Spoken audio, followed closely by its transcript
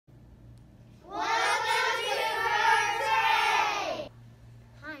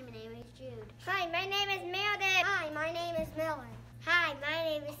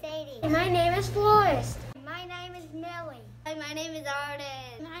is Forrest. My name is Millie. My name is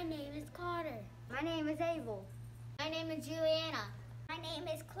Arden. My name is Carter. My name is Abel. My name is Juliana. My name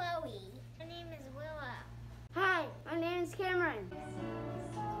is Chloe. My name is Willa. Hi, my name is Cameron.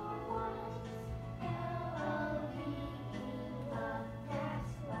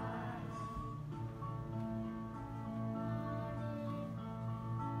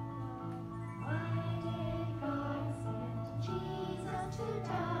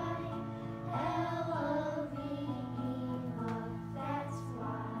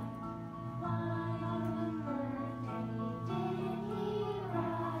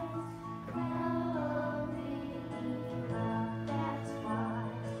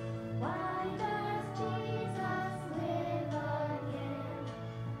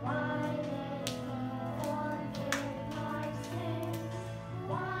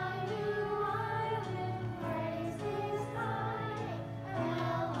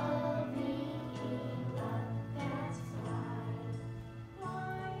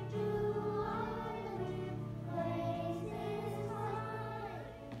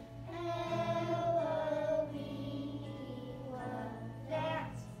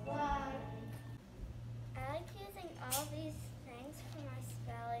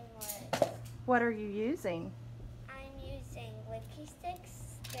 What are you using? I'm using licky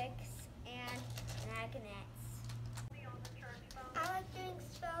sticks, and magnets. I like doing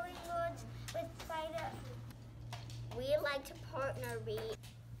spelling words with Fido. We like to partner read.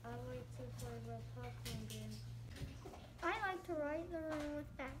 I like to play with popcorn games. I like to write the room with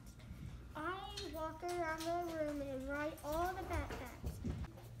facts. I walk around the room and write all the facts.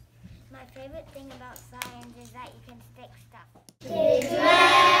 My favorite thing about science is that you can stick stuff. Did you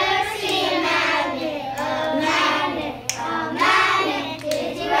ever see a magnet? A magnet, a magnet.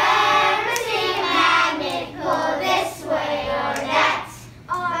 Did you ever see a magnet pull this way or that?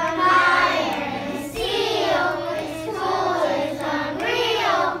 Our iron and steel, its pull is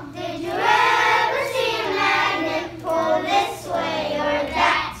unreal. Did you ever see a magnet pull this way or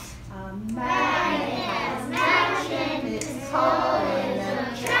that? A magnet has motion, its pull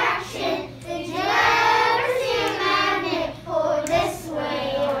is attraction. Did you ever see a magnet pull this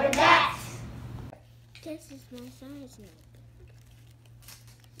way or that? This is my science notebook.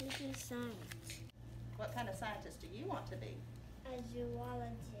 This is science. What kind of scientist do you want to be? A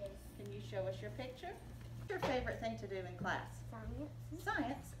zoologist. Can you show us your picture? What's your favorite thing to do in class? Science.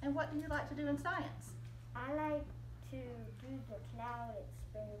 Science. And what do you like to do in science? I like to do the cloud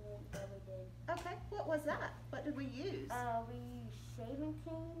experiment that we did. Okay, what was that? What did we use? We used shaving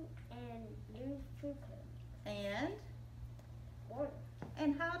cream and new food coloring. And? Water.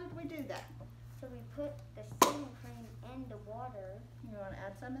 And how did we do that? So we put the shaving cream in the water. You want to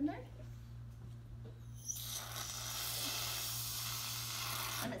add some in there?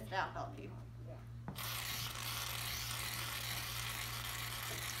 And it's now help you. Yeah.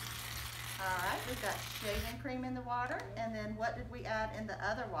 Alright, we've got shaving cream in the water, and then what did we add in the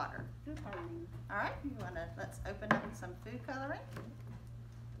other water? Food coloring. Alright, let's open up some food coloring.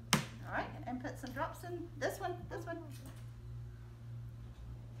 Alright, and put some drops in this one.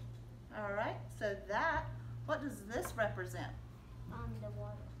 Alright, so what does this represent? The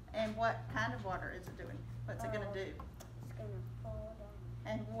water. And what kind of water is it doing? What's it going to do? It's going to fall down.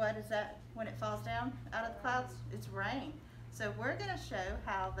 And what is that when it falls down out of the clouds? It's rain. So we're going to show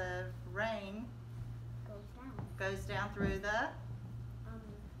how the rain goes down through the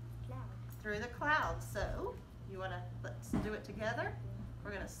clouds. So let's do it together.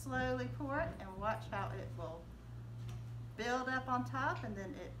 We're going to slowly pour it and watch how it will build up on top, and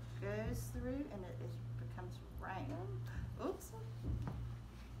then it goes through and it becomes rain. Oops.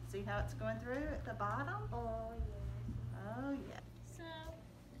 See how it's going through at the bottom? Oh, yeah. Oh, yeah. So,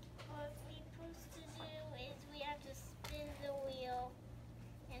 what we're supposed to do is we have to spin the wheel,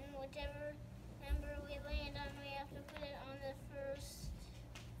 and whichever number we land on, we have to put it on the first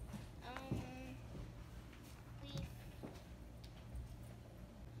leaf.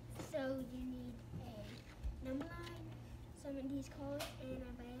 So you need a number line, some of these colors, and a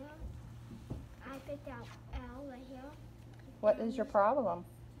bell. I picked out L right here. What is your problem?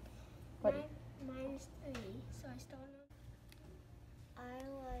 Mine is 3, so I start on. I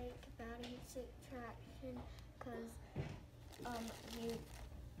like batting subtraction because you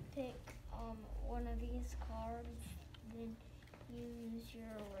pick one of these cards, then you use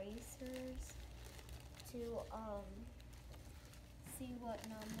your erasers to see what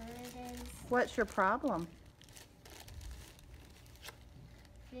number it is. What's your problem?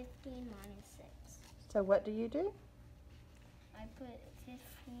 15 minus 6. So what do you do? I put 15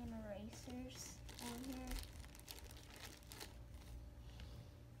 erasers on here.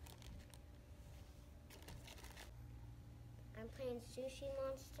 playing Sushi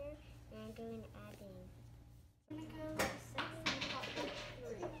Monster, and I'm doing adding. I'm gonna go 6 and hop back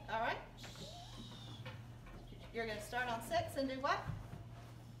 3. All right. You're going to start on 6 and do what?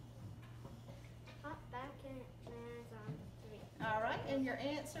 Hop back and it's on 3. All right, and your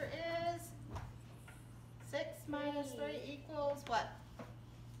answer is 6 minus 3 equals what?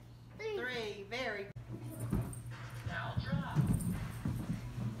 3. Very good. Now drop.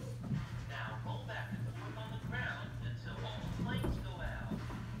 Now roll back and put on the ground until all the flames go out.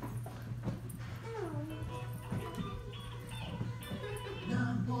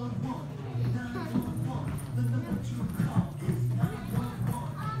 911, 911, the number to call is 911.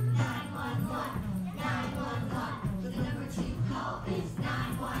 911, 911, the number to call is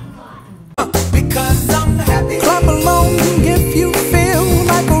 911. Because I'm happy. Clap along if you feel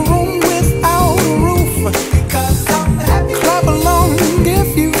like a room without a roof. Because I'm happy. Clap along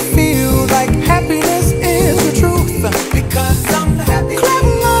if you feel like happiness is the truth. Because I'm happy. Clap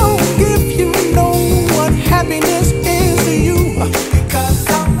along if you know what happiness is to you. Because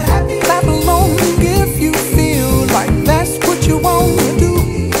I'm happy. Clap along if you feel like that's what you want to do.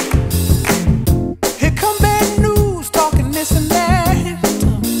 Here come bad news, talking this and that.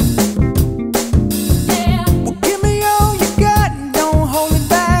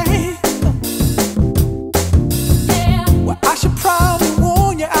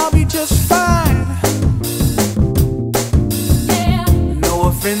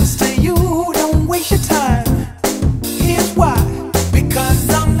 Friends to you, don't waste your time.